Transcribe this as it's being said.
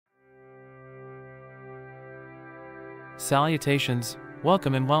Salutations,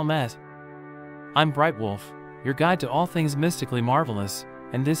 welcome and well met. I'm Brightwolf, your guide to all things mystically marvelous,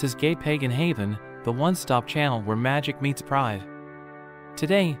 and this is Gay Pagan Haven, the one-stop channel where magic meets pride.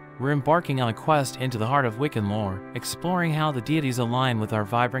 Today, we're embarking on a quest into the heart of Wiccan lore, exploring how the deities align with our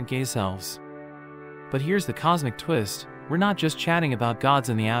vibrant gay selves. But here's the cosmic twist: we're not just chatting about gods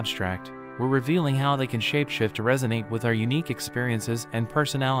in the abstract, we're revealing how they can shapeshift to resonate with our unique experiences and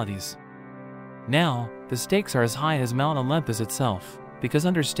personalities. Now, the stakes are as high as Mount Olympus itself, because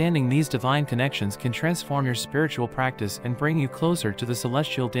understanding these divine connections can transform your spiritual practice and bring you closer to the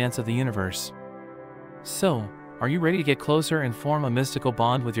celestial dance of the universe. So, are you ready to get closer and form a mystical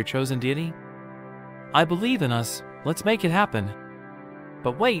bond with your chosen deity? I believe in us, let's make it happen.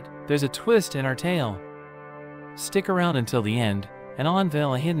 But wait, there's a twist in our tale. Stick around until the end, and I'll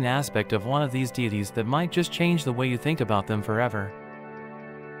unveil a hidden aspect of one of these deities that might just change the way you think about them forever.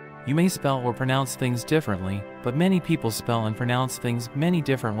 You may spell or pronounce things differently, but many people spell and pronounce things many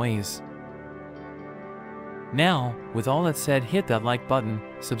different ways. Now, with all that said, hit that like button,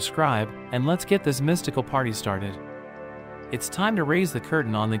 subscribe, and let's get this mystical party started. It's time to raise the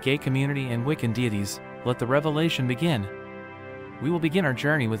curtain on the gay community and Wiccan deities. Let the revelation begin. We will begin our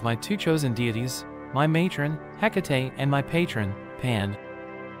journey with my two chosen deities, my matron, Hecate, and my patron, Pan.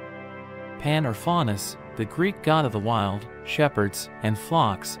 Pan, or Faunus, the Greek god of the wild, shepherds, and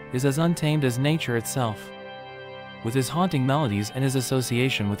flocks, is as untamed as nature itself. With his haunting melodies and his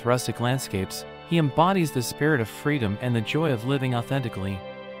association with rustic landscapes, he embodies the spirit of freedom and the joy of living authentically.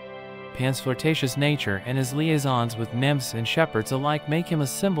 Pan's flirtatious nature and his liaisons with nymphs and shepherds alike make him a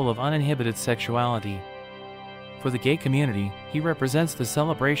symbol of uninhibited sexuality. For the gay community, he represents the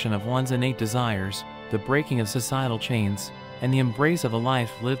celebration of one's innate desires, the breaking of societal chains, and the embrace of a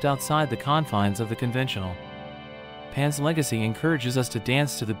life lived outside the confines of the conventional. Pan's legacy encourages us to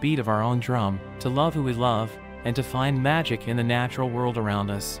dance to the beat of our own drum, to love who we love, and to find magic in the natural world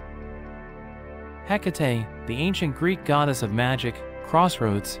around us. Hecate, the ancient Greek goddess of magic,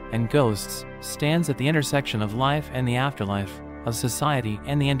 crossroads, and ghosts, stands at the intersection of life and the afterlife, of society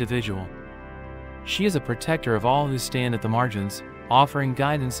and the individual. She is a protector of all who stand at the margins, offering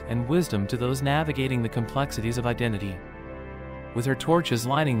guidance and wisdom to those navigating the complexities of identity. With her torches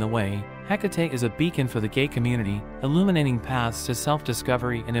lighting the way, Hecate is a beacon for the gay community, illuminating paths to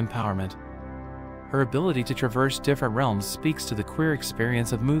self-discovery and empowerment. Her ability to traverse different realms speaks to the queer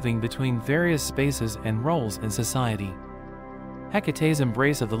experience of moving between various spaces and roles in society. Hecate's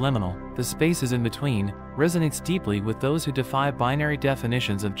embrace of the liminal, the spaces in between, resonates deeply with those who defy binary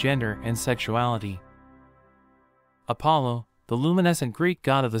definitions of gender and sexuality. Apollo, the luminescent Greek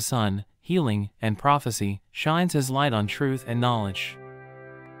god of the sun, healing, and prophecy, shines his light on truth and knowledge.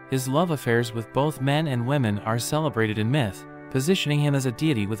 His love affairs with both men and women are celebrated in myth, positioning him as a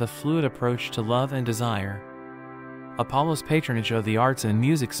deity with a fluid approach to love and desire. Apollo's patronage of the arts and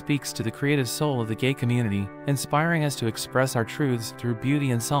music speaks to the creative soul of the gay community, inspiring us to express our truths through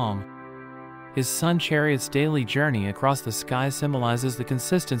beauty and song. His sun chariot's daily journey across the sky symbolizes the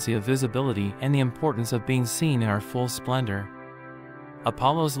consistency of visibility and the importance of being seen in our full splendor.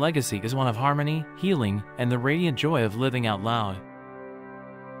 Apollo's legacy is one of harmony, healing, and the radiant joy of living out loud.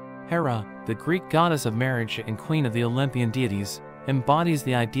 Hera, the Greek goddess of marriage and queen of the Olympian deities, embodies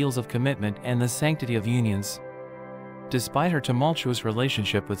the ideals of commitment and the sanctity of unions. Despite her tumultuous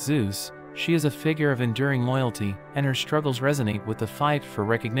relationship with Zeus, she is a figure of enduring loyalty, and her struggles resonate with the fight for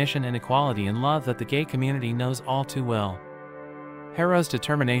recognition and equality and love that the gay community knows all too well. Hera's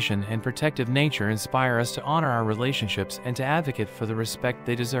determination and protective nature inspire us to honor our relationships and to advocate for the respect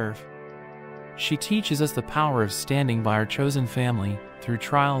they deserve. She teaches us the power of standing by our chosen family through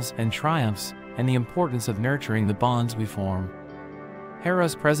trials and triumphs, and the importance of nurturing the bonds we form.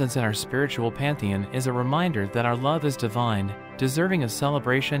 Hera's presence in our spiritual pantheon is a reminder that our love is divine, deserving of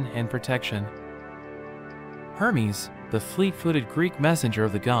celebration and protection. Hermes, the fleet-footed Greek messenger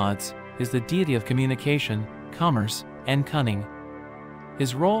of the gods, is the deity of communication, commerce, and cunning.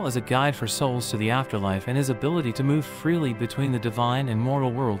 His role as a guide for souls to the afterlife and his ability to move freely between the divine and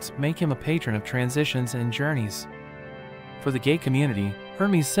mortal worlds make him a patron of transitions and journeys. For the gay community,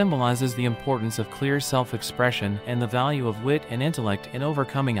 Hermes symbolizes the importance of clear self-expression and the value of wit and intellect in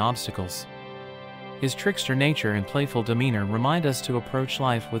overcoming obstacles. His trickster nature and playful demeanor remind us to approach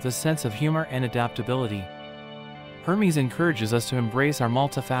life with a sense of humor and adaptability. Hermes encourages us to embrace our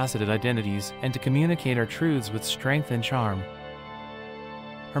multifaceted identities and to communicate our truths with strength and charm.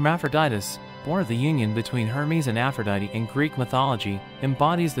 Hermaphroditus, born of the union between Hermes and Aphrodite in Greek mythology,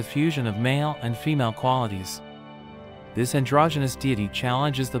 embodies the fusion of male and female qualities. This androgynous deity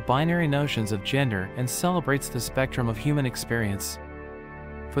challenges the binary notions of gender and celebrates the spectrum of human experience.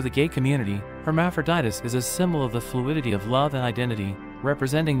 For the gay community, hermaphroditus is a symbol of the fluidity of love and identity,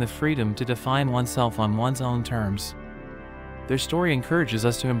 representing the freedom to define oneself on one's own terms. Their story encourages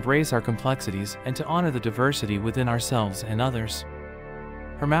us to embrace our complexities and to honor the diversity within ourselves and others.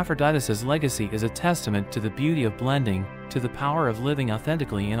 Hermaphroditus' legacy is a testament to the beauty of blending, to the power of living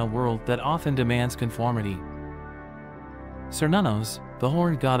authentically in a world that often demands conformity. Cernunnos, the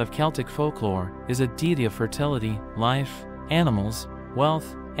horned god of Celtic folklore, is a deity of fertility, life, animals,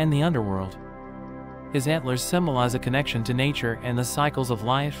 wealth, and the underworld. His antlers symbolize a connection to nature and the cycles of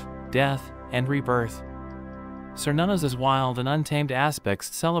life, death, and rebirth. Cernunnos' wild and untamed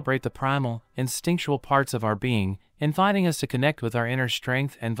aspects celebrate the primal, instinctual parts of our being, inviting us to connect with our inner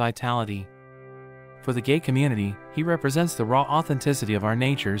strength and vitality. For the gay community, he represents the raw authenticity of our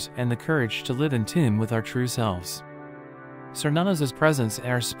natures and the courage to live in tune with our true selves. Cernunnos' presence in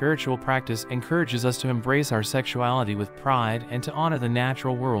our spiritual practice encourages us to embrace our sexuality with pride and to honor the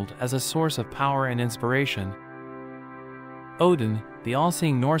natural world as a source of power and inspiration. Odin, the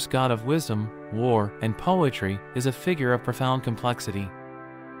all-seeing Norse god of wisdom, war, and poetry, is a figure of profound complexity.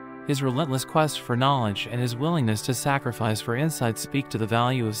 His relentless quest for knowledge and his willingness to sacrifice for insight speak to the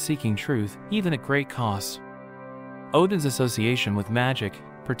value of seeking truth, even at great cost. Odin's association with magic,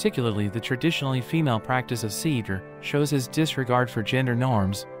 particularly the traditionally female practice of seidr, shows his disregard for gender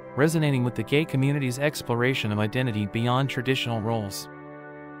norms, resonating with the gay community's exploration of identity beyond traditional roles.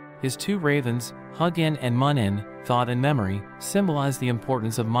 His two ravens, Hugin and Munin, thought and memory, symbolize the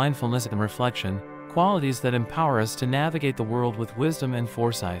importance of mindfulness and reflection, qualities that empower us to navigate the world with wisdom and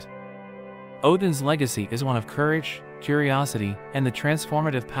foresight. Odin's legacy is one of courage, curiosity, and the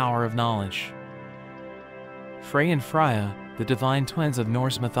transformative power of knowledge. Frey and Freya, the divine twins of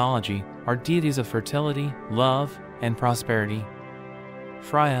Norse mythology, are deities of fertility, love, and prosperity.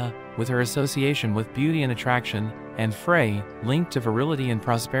 Freya, with her association with beauty and attraction, and Frey, linked to virility and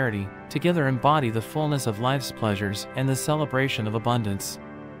prosperity, together embody the fullness of life's pleasures and the celebration of abundance.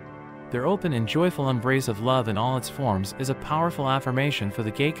 Their open and joyful embrace of love in all its forms is a powerful affirmation for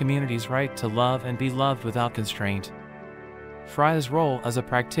the gay community's right to love and be loved without constraint. Freya's role as a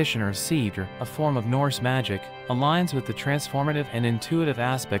practitioner of seidr, a form of Norse magic, aligns with the transformative and intuitive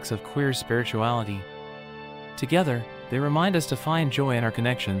aspects of queer spirituality. Together, they remind us to find joy in our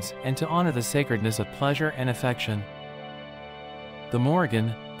connections and to honor the sacredness of pleasure and affection. The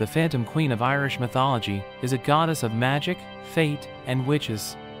Morrigan, the Phantom Queen of Irish mythology, is a goddess of magic, fate, and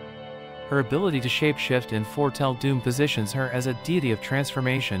witches. Her ability to shapeshift and foretell doom positions her as a deity of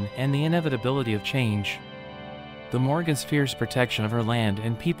transformation and the inevitability of change. The Morrigan's fierce protection of her land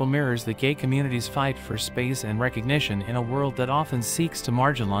and people mirrors the gay community's fight for space and recognition in a world that often seeks to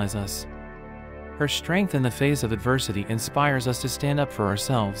marginalize us. Her strength in the face of adversity inspires us to stand up for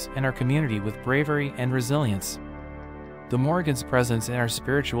ourselves and our community with bravery and resilience. The Morrigan's presence in our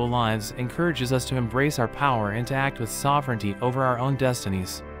spiritual lives encourages us to embrace our power and to act with sovereignty over our own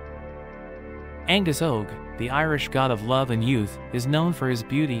destinies. Angus Og, the Irish god of love and youth, is known for his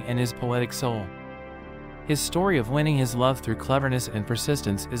beauty and his poetic soul. His story of winning his love through cleverness and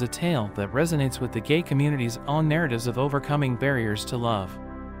persistence is a tale that resonates with the gay community's own narratives of overcoming barriers to love.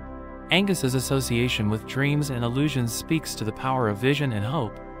 Angus's association with dreams and illusions speaks to the power of vision and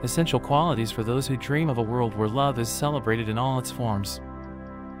hope, essential qualities for those who dream of a world where love is celebrated in all its forms.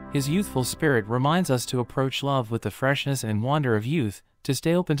 His youthful spirit reminds us to approach love with the freshness and wonder of youth, to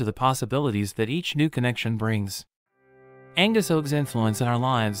stay open to the possibilities that each new connection brings. Angus Og's influence in our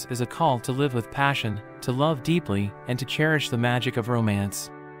lives is a call to live with passion, to love deeply, and to cherish the magic of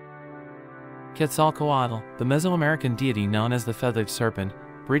romance. Quetzalcoatl, the Mesoamerican deity known as the feathered serpent,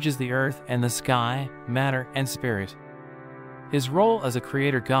 bridges the earth and the sky, matter and spirit. His role as a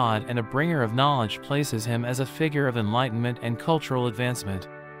creator god and a bringer of knowledge places him as a figure of enlightenment and cultural advancement.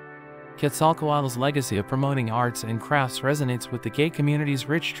 Quetzalcoatl's legacy of promoting arts and crafts resonates with the gay community's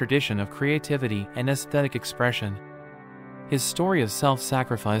rich tradition of creativity and aesthetic expression. His story of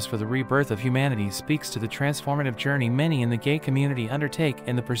self-sacrifice for the rebirth of humanity speaks to the transformative journey many in the gay community undertake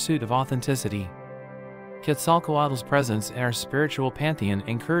in the pursuit of authenticity. Quetzalcoatl's presence in our spiritual pantheon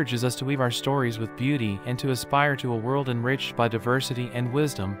encourages us to weave our stories with beauty and to aspire to a world enriched by diversity and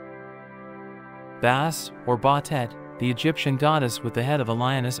wisdom. Bast, or Batet, the Egyptian goddess with the head of a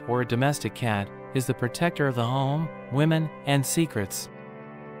lioness or a domestic cat, is the protector of the home, women, and secrets.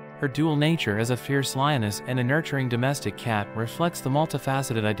 Her dual nature as a fierce lioness and a nurturing domestic cat reflects the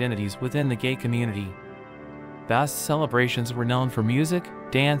multifaceted identities within the gay community. Bast's celebrations were known for music,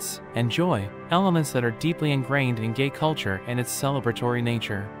 dance, and joy, elements that are deeply ingrained in gay culture and its celebratory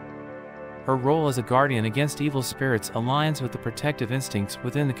nature. Her role as a guardian against evil spirits aligns with the protective instincts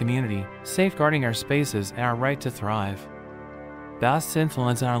within the community, safeguarding our spaces and our right to thrive. Bast's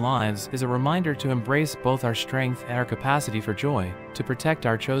influence in our lives is a reminder to embrace both our strength and our capacity for joy, to protect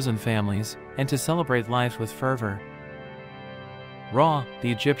our chosen families, and to celebrate life with fervor. Ra,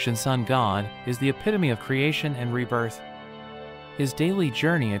 the Egyptian sun god, is the epitome of creation and rebirth. His daily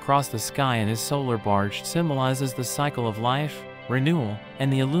journey across the sky in his solar barge symbolizes the cycle of life, renewal,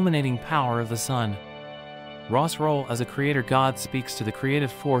 and the illuminating power of the sun. Ra's role as a creator god speaks to the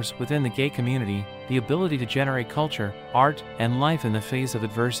creative force within the gay community, the ability to generate culture, art, and life in the face of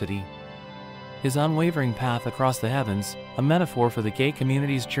adversity. His unwavering path across the heavens, a metaphor for the gay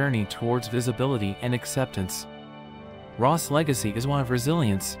community's journey towards visibility and acceptance. Ra's legacy is one of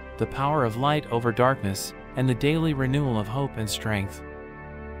resilience, the power of light over darkness, and the daily renewal of hope and strength.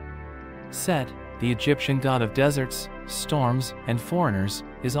 Set, the Egyptian god of deserts, storms, and foreigners,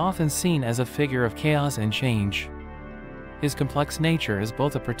 is often seen as a figure of chaos and change. His complex nature as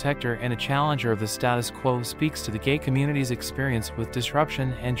both a protector and a challenger of the status quo speaks to the gay community's experience with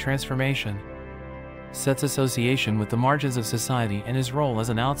disruption and transformation. Set's association with the margins of society and his role as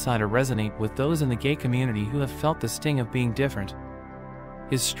an outsider resonate with those in the gay community who have felt the sting of being different.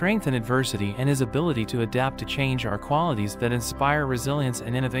 His strength in adversity and his ability to adapt to change are qualities that inspire resilience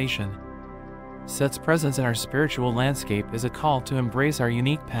and innovation. Set's presence in our spiritual landscape is a call to embrace our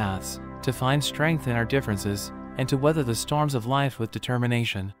unique paths, to find strength in our differences, and to weather the storms of life with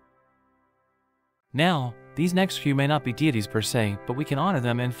determination. Now, these next few may not be deities per se, but we can honor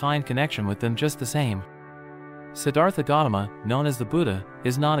them and find connection with them just the same. Siddhartha Gautama, known as the Buddha,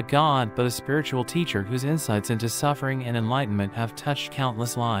 is not a god but a spiritual teacher whose insights into suffering and enlightenment have touched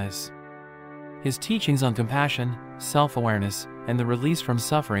countless lives. His teachings on compassion, self-awareness, and the release from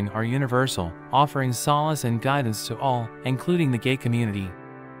suffering are universal, offering solace and guidance to all, including the gay community.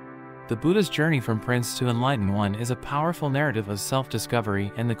 The Buddha's journey from prince to enlightened one is a powerful narrative of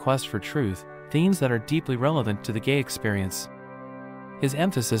self-discovery and the quest for truth, themes that are deeply relevant to the gay experience. His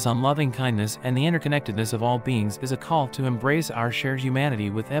emphasis on loving kindness and the interconnectedness of all beings is a call to embrace our shared humanity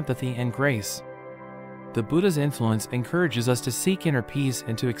with empathy and grace. The Buddha's influence encourages us to seek inner peace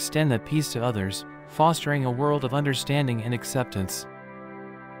and to extend that peace to others, fostering a world of understanding and acceptance.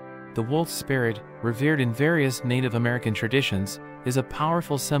 The wolf spirit, revered in various Native American traditions, is a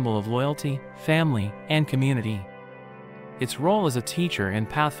powerful symbol of loyalty, family, and community. Its role as a teacher and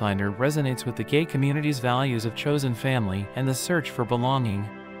pathfinder resonates with the gay community's values of chosen family and the search for belonging.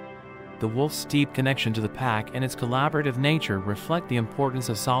 The wolf's deep connection to the pack and its collaborative nature reflect the importance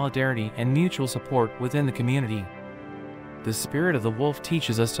of solidarity and mutual support within the community. The spirit of the wolf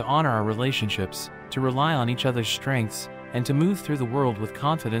teaches us to honor our relationships, to rely on each other's strengths, and to move through the world with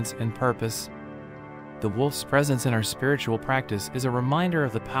confidence and purpose. The wolf's presence in our spiritual practice is a reminder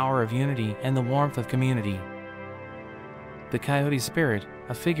of the power of unity and the warmth of community. The coyote spirit,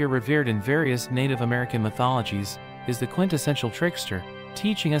 a figure revered in various Native American mythologies, is the quintessential trickster,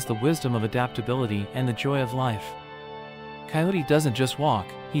 teaching us the wisdom of adaptability and the joy of life. Coyote doesn't just walk,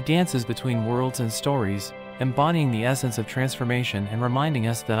 he dances between worlds and stories, embodying the essence of transformation and reminding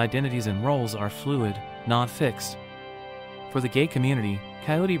us that identities and roles are fluid, not fixed. For the gay community,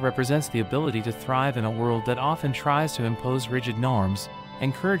 Coyote represents the ability to thrive in a world that often tries to impose rigid norms,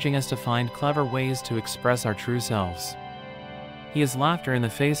 encouraging us to find clever ways to express our true selves. He is laughter in the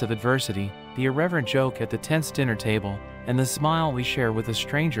face of adversity, the irreverent joke at the tense dinner table, and the smile we share with a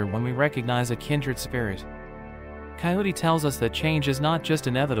stranger when we recognize a kindred spirit. Coyote tells us that change is not just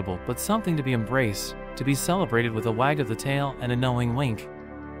inevitable but something to be embraced, to be celebrated with a wag of the tail and a knowing wink.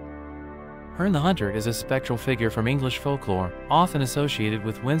 Herne the Hunter is a spectral figure from English folklore, often associated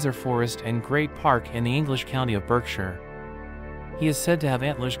with Windsor Forest and Great Park in the English county of Berkshire. He is said to have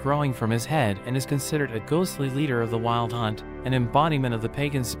antlers growing from his head and is considered a ghostly leader of the wild hunt, an embodiment of the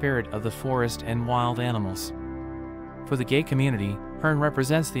pagan spirit of the forest and wild animals. For the gay community, Herne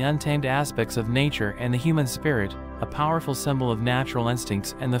represents the untamed aspects of nature and the human spirit, a powerful symbol of natural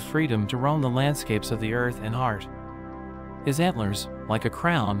instincts and the freedom to roam the landscapes of the earth and heart. His antlers, like a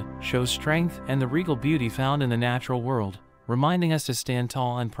crown, show strength and the regal beauty found in the natural world, reminding us to stand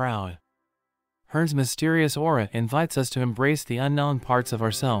tall and proud. Herne's mysterious aura invites us to embrace the unknown parts of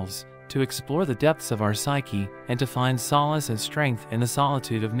ourselves, to explore the depths of our psyche, and to find solace and strength in the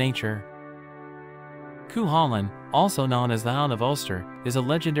solitude of nature. Cuchulainn, also known as the Hound of Ulster, is a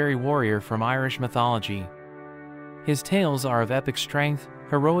legendary warrior from Irish mythology. His tales are of epic strength,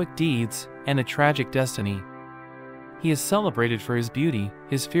 heroic deeds, and a tragic destiny. He is celebrated for his beauty,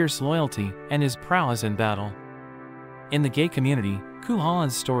 his fierce loyalty, and his prowess in battle. In the gay community,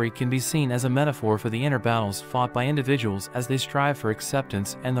 Cuchulainn's story can be seen as a metaphor for the inner battles fought by individuals as they strive for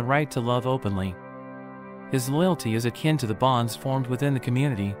acceptance and the right to love openly. His loyalty is akin to the bonds formed within the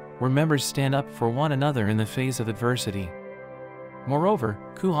community, where members stand up for one another in the face of adversity. Moreover,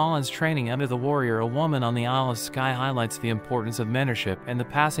 Cuchulain's training under the warrior a woman on the Isle of Skye highlights the importance of mentorship and the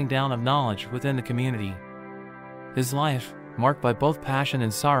passing down of knowledge within the community. His life, marked by both passion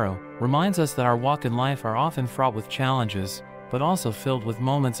and sorrow, reminds us that our walk in life are often fraught with challenges, but also filled with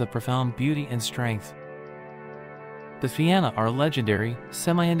moments of profound beauty and strength. The Fianna are legendary,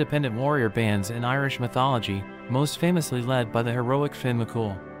 semi-independent warrior bands in Irish mythology, most famously led by the heroic Finn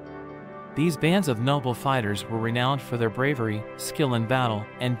MacCool. These bands of noble fighters were renowned for their bravery, skill in battle,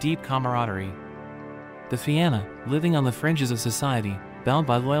 and deep camaraderie. The Fianna, living on the fringes of society, bound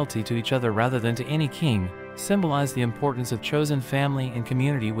by loyalty to each other rather than to any king, symbolize the importance of chosen family and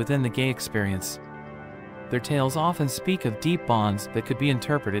community within the gay experience. Their tales often speak of deep bonds that could be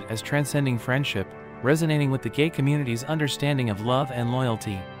interpreted as transcending friendship, resonating with the gay community's understanding of love and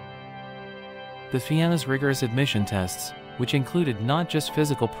loyalty. The Fianna's rigorous admission tests, which included not just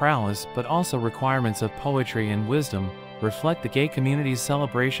physical prowess but also requirements of poetry and wisdom, reflect the gay community's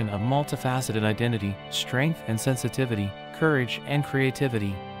celebration of multifaceted identity, strength and sensitivity, courage and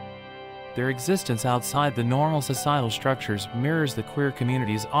creativity. Their existence outside the normal societal structures mirrors the queer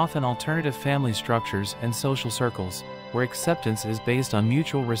community's often alternative family structures and social circles, where acceptance is based on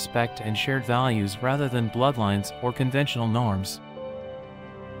mutual respect and shared values rather than bloodlines or conventional norms.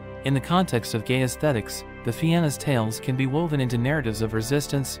 In the context of gay aesthetics, the Fianna's tales can be woven into narratives of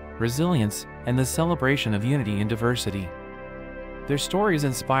resistance, resilience, and the celebration of unity in diversity. Their stories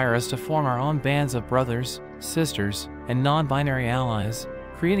inspire us to form our own bands of brothers, sisters, and non-binary allies,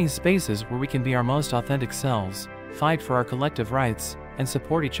 creating spaces where we can be our most authentic selves, fight for our collective rights, and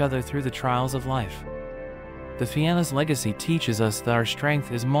support each other through the trials of life. The Fianna's legacy teaches us that our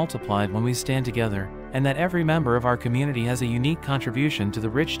strength is multiplied when we stand together, and that every member of our community has a unique contribution to the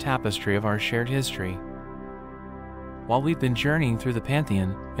rich tapestry of our shared history. While we've been journeying through the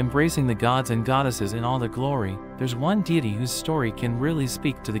pantheon, embracing the gods and goddesses in all their glory, there's one deity whose story can really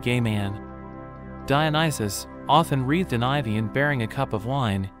speak to the gay man. Dionysus, often wreathed in ivy and bearing a cup of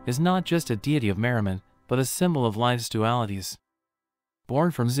wine, is not just a deity of merriment, but a symbol of life's dualities.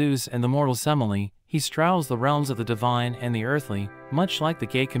 Born from Zeus and the mortal Semele, he straddles the realms of the divine and the earthly, much like the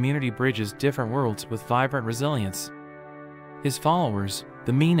gay community bridges different worlds with vibrant resilience. His followers,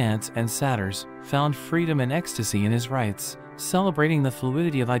 the Maenads and Satyrs, found freedom and ecstasy in his rites, celebrating the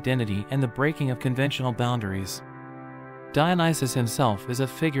fluidity of identity and the breaking of conventional boundaries. Dionysus himself is a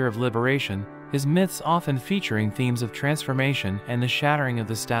figure of liberation, his myths often featuring themes of transformation and the shattering of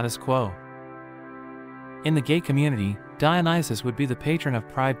the status quo. In the gay community, Dionysus would be the patron of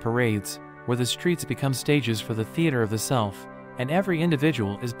pride parades, where the streets become stages for the theater of the self, and every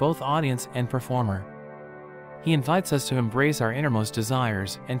individual is both audience and performer. He invites us to embrace our innermost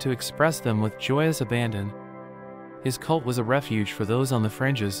desires and to express them with joyous abandon. His cult was a refuge for those on the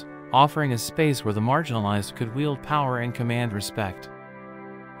fringes, offering a space where the marginalized could wield power and command respect.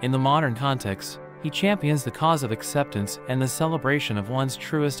 In the modern context, he champions the cause of acceptance and the celebration of one's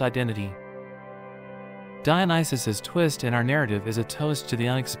truest identity. Dionysus's twist in our narrative is a toast to the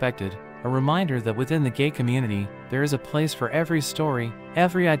unexpected, a reminder that within the gay community, there is a place for every story,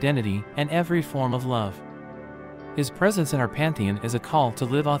 every identity, and every form of love. His presence in our pantheon is a call to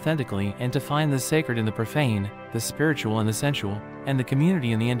live authentically and to find the sacred in the profane, the spiritual in the sensual, and the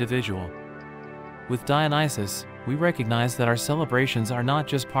community in the individual. With Dionysus, we recognize that our celebrations are not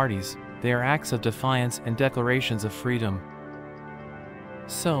just parties, they are acts of defiance and declarations of freedom.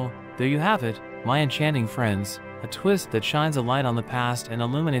 So, there you have it, my enchanting friends, a twist that shines a light on the past and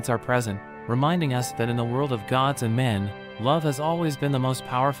illuminates our present, reminding us that in the world of gods and men, love has always been the most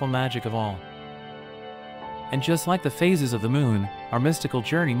powerful magic of all. And just like the phases of the moon, our mystical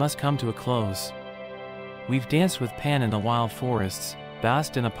journey must come to a close. We've danced with Pan in the wild forests,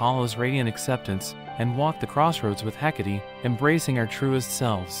 basked in Apollo's radiant acceptance, and walked the crossroads with Hecate, embracing our truest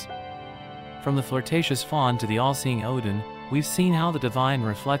selves. From the flirtatious faun to the all-seeing Odin, we've seen how the divine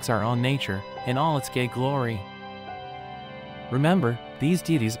reflects our own nature, in all its gay glory. Remember, these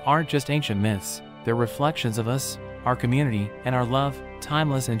deities aren't just ancient myths, they're reflections of us, our community, and our love,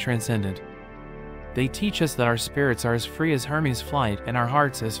 timeless and transcendent. They teach us that our spirits are as free as Hermes' flight and our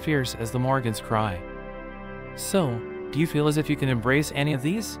hearts as fierce as the Morrigan's cry. So, do you feel as if you can embrace any of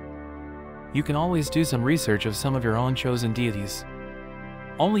these? You can always do some research of some of your own chosen deities.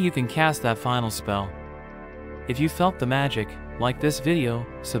 Only you can cast that final spell. If you felt the magic, like this video,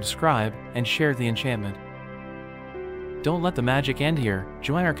 subscribe, and share the enchantment. Don't let the magic end here.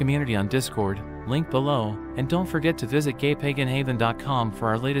 Join our community on Discord, link below, and don't forget to visit gaypaganhaven.com for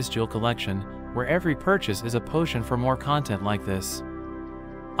our latest jewel collection, where every purchase is a potion for more content like this.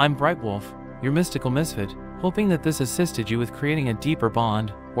 I'm Brightwolf, your mystical misfit, hoping that this assisted you with creating a deeper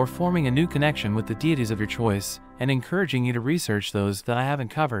bond, or forming a new connection with the deities of your choice, and encouraging you to research those that I haven't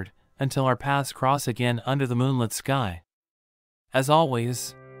covered, until our paths cross again under the moonlit sky. As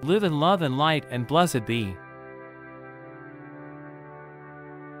always, live in love and light, and blessed be.